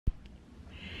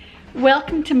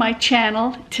Welcome to my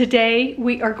channel. Today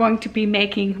we are going to be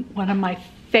making one of my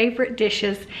favorite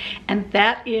dishes, and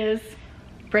that is,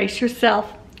 brace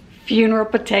yourself, funeral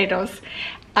potatoes.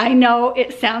 I know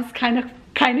it sounds kind of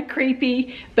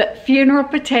creepy, but funeral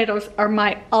potatoes are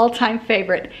my all-time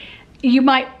favorite. You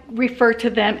might refer to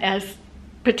them as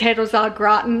potatoes au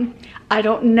gratin. I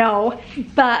don't know,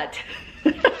 but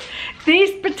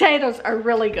these potatoes are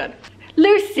really good.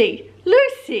 Lucy,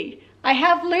 I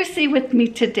have Lucy with me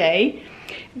today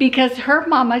because her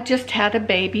mama just had a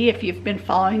baby. If you've been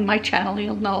following my channel,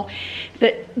 you'll know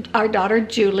that our daughter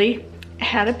Julie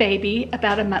had a baby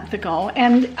about a month ago,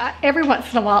 and every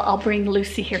once in a while I'll bring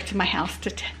Lucy here to my house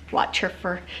to watch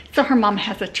her so her mom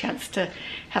has a chance to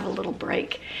have a little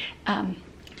break.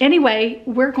 Anyway,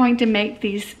 we're going to make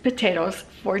these potatoes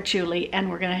for Julie, and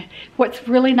what's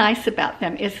really nice about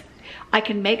them is I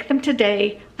can make them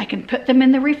today, I can put them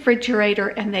in the refrigerator,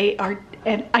 and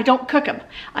I don't cook them.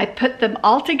 I put them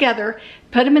all together,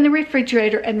 put them in the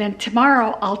refrigerator, and then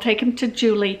tomorrow I'll take them to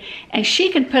Julie, and she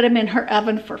can put them in her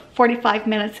oven for 45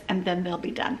 minutes, and then they'll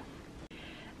be done.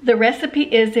 The recipe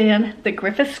is in the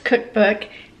Griffiths cookbook,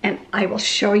 and I will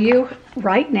show you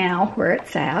right now where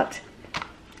it's at.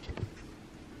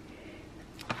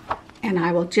 And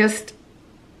I will just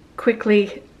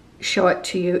quickly show it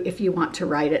to you if you want to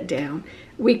write it down.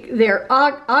 They're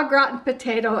au gratin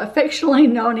potato, affectionately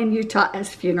known in Utah as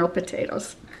funeral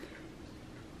potatoes.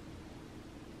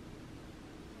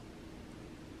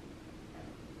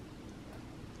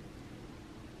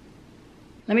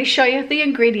 Let me show you the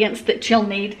ingredients that you'll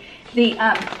need.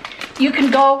 You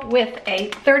can go with a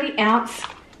 30-ounce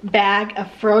bag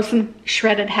of frozen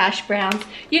shredded hash browns.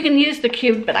 You can use the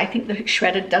cubed, but I think the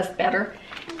shredded does better.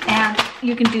 And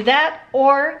you can do that,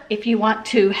 or if you want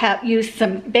to use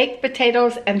some baked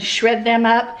potatoes and shred them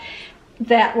up,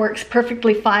 that works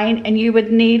perfectly fine. And you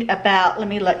would need about, let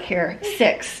me look here,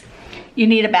 6. You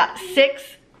need about 6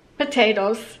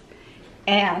 potatoes,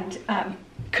 and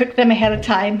cook them ahead of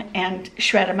time and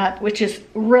shred them up, which is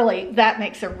really, that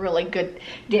makes a really good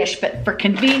dish. But for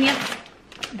convenience,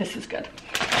 this is good.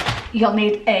 You'll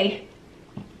need a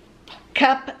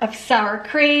cup of sour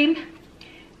cream,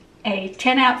 a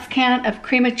 10-ounce can of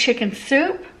cream of chicken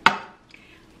soup,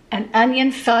 an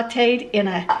onion sauteed in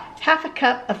a half a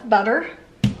cup of butter,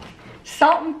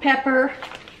 salt and pepper,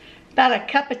 about a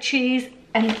cup of cheese,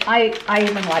 and I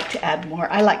even like to add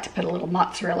more. I like to put a little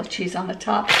mozzarella cheese on the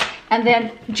top. And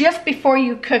then just before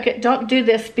you cook it, don't do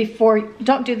this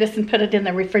and put it in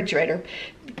the refrigerator.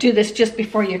 Do this just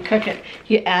before you cook it.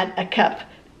 You add a cup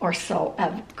or so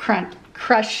of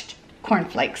crushed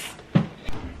cornflakes.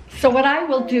 So what I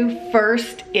will do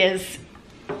first is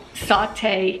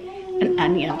saute an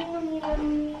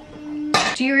onion.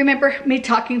 Do you remember me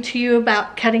talking to you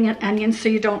about cutting an onion so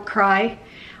you don't cry?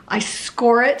 I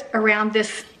score it around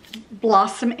this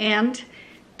blossom end,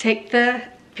 take the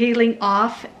peeling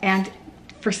off, and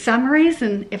for some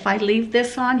reason, if I leave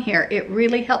this on here, it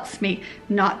really helps me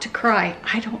not to cry.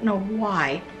 I don't know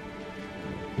why.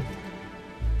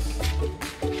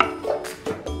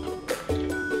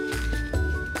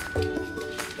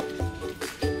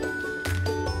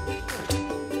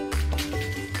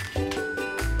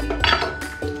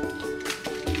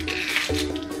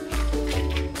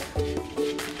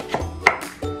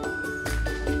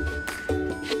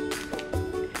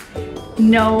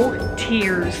 No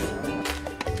tears.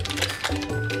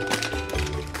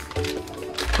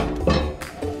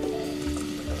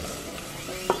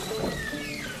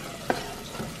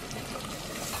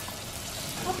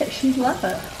 I bet she'd love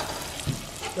it.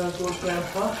 That's what's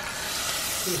Grandpa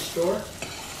to the store.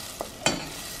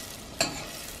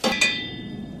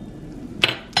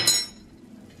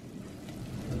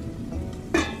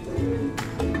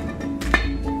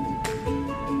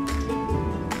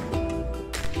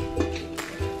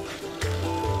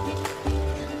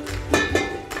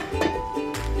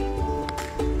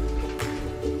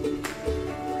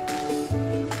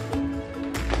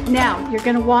 Now, you're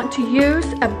going to want to use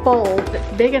a bowl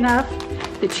that's big enough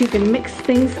that you can mix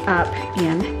things up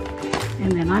in.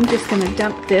 And then I'm just going to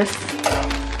dump this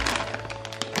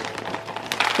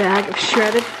bag of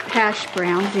shredded hash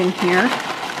browns in here.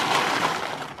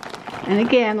 And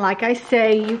again, like I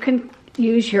say, you can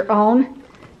use your own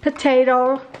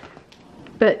potato,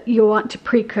 but you'll want to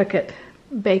pre-cook it,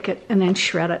 bake it, and then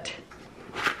shred it.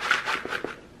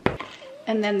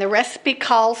 And then the recipe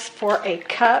calls for a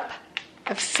cup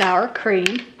of sour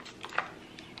cream,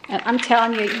 and I'm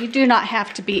telling you, you do not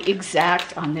have to be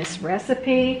exact on this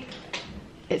recipe.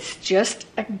 It's just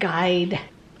a guide.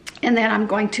 And then I'm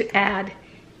going to add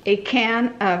a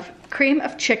can of cream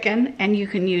of chicken, and you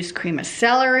can use cream of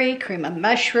celery, cream of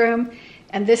mushroom,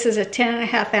 And this is a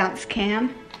 10.5-ounce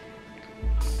can.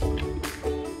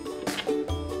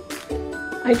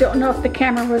 I don't know if the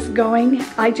camera was going.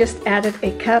 I just added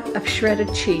a cup of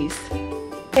shredded cheese.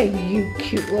 Hey, you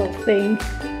cute little thing.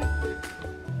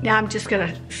 Now I'm just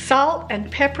gonna salt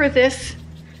and pepper this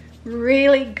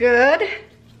really good.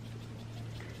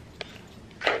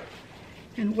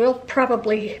 And we'll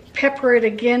probably pepper it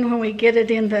again when we get it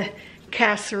in the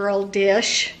casserole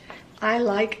dish. I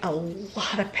like a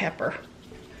lot of pepper.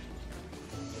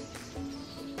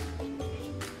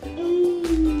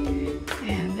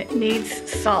 And it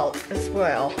needs salt as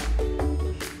well.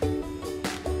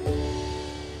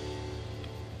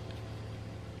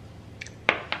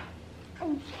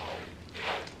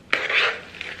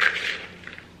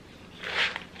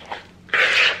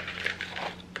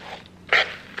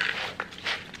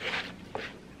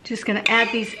 Just gonna add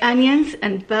these onions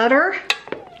and butter.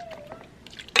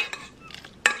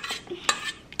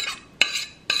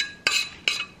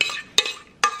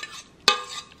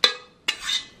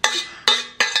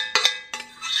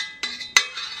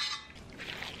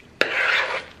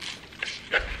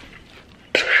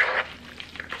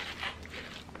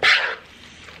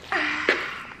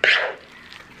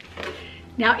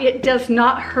 Now it does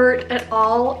not hurt at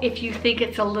all if you think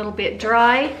it's a little bit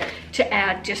dry to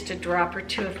add just a drop or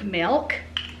two of milk.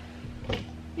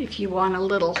 If you want a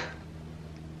little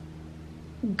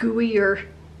gooier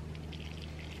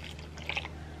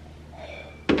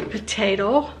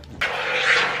potato.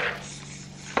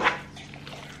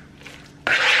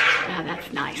 Ah,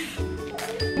 that's nice.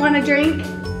 Want a drink?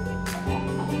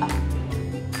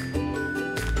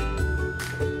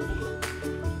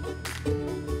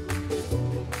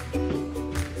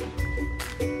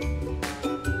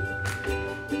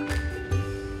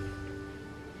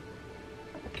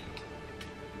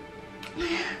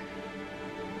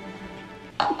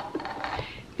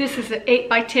 This is an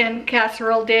 8x10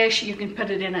 casserole dish. You can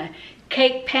put it in a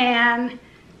cake pan,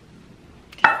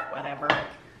 whatever.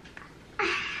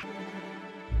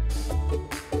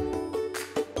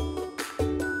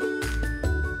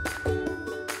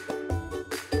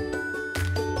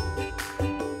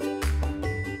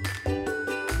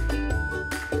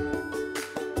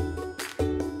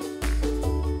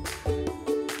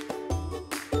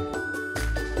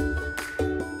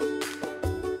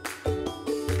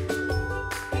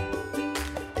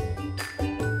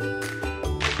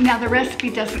 Now the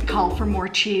recipe doesn't call for more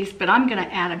cheese, but I'm gonna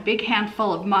add a big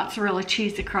handful of mozzarella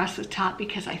cheese across the top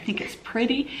because I think it's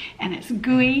pretty and it's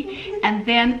gooey. And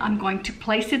then I'm going to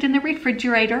place it in the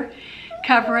refrigerator,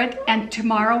 cover it, and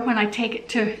tomorrow when I take it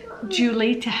to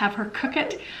Julie to have her cook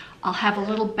it, I'll have a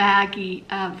little baggie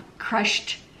of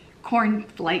crushed corn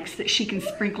flakes that she can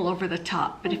sprinkle over the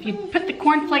top. But if you put the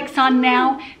corn flakes on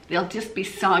now, they'll just be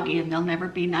soggy and they'll never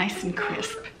be nice and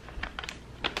crisp.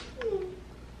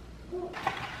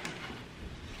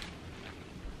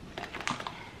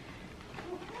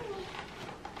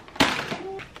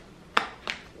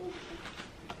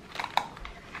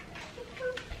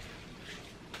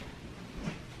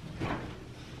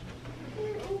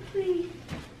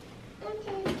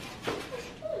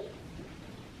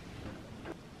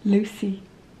 Lucy,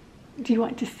 do you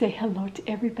want to say hello to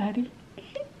everybody?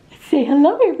 Say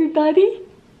hello, everybody.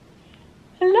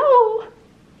 Hello.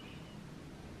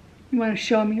 You want to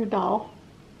show them your doll?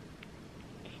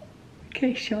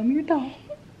 Okay, show them your doll.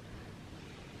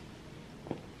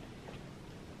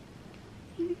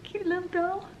 Cute little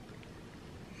doll.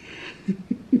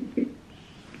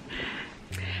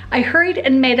 I hurried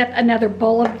and made up another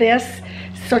bowl of this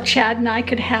so Chad and I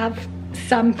could have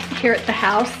some here at the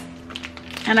house.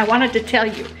 And I wanted to tell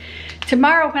you,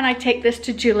 tomorrow when I take this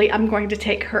to Julie, I'm going to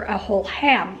take her a whole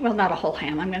ham. Well, not a whole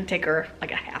ham. I'm going to take her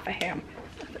like a half a ham.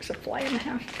 Oh, there's a fly in the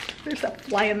house. There's a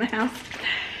fly in the house.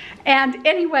 And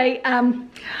anyway,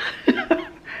 but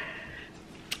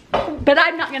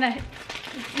I'm not going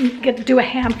to do a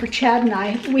ham for Chad and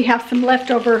I. We have some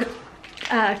leftover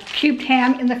cubed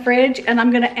ham in the fridge, and I'm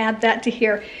going to add that to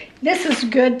here. This is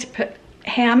good to put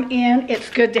ham in.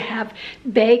 It's good to have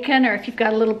bacon, or if you've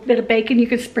got a little bit of bacon, you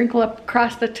can sprinkle up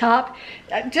across the top.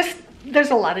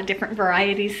 There's a lot of different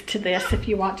varieties to this if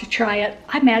you want to try it.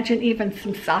 I imagine even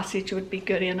some sausage would be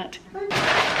good in it.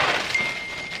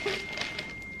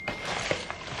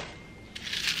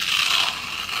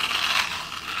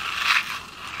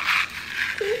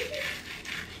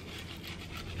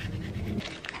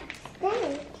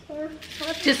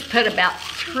 Just put about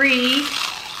 3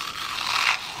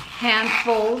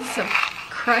 handfuls of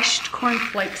crushed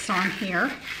cornflakes on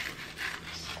here.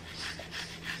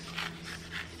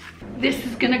 This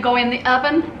is gonna go in the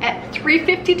oven at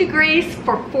 350 degrees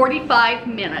for 45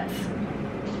 minutes.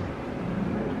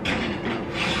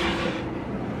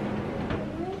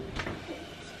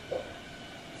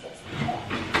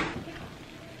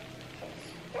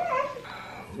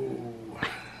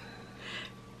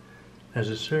 Does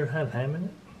it sure have ham in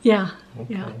it? Yeah,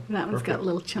 Okay, yeah. That one's got perfect.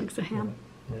 little chunks of ham.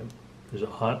 Yeah. Is it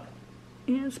hot?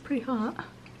 Yeah, it's pretty hot.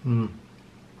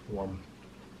 Warm.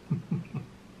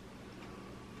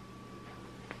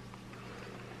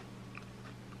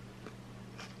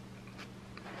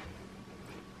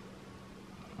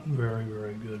 Very,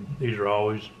 very good. These are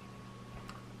always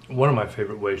one of my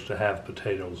favorite ways to have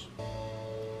potatoes,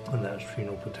 and that's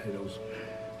Fino potatoes.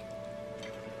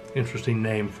 Interesting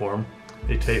name for them.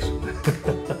 They taste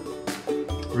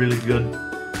really good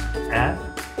at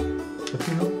the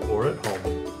Fino or at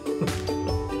home.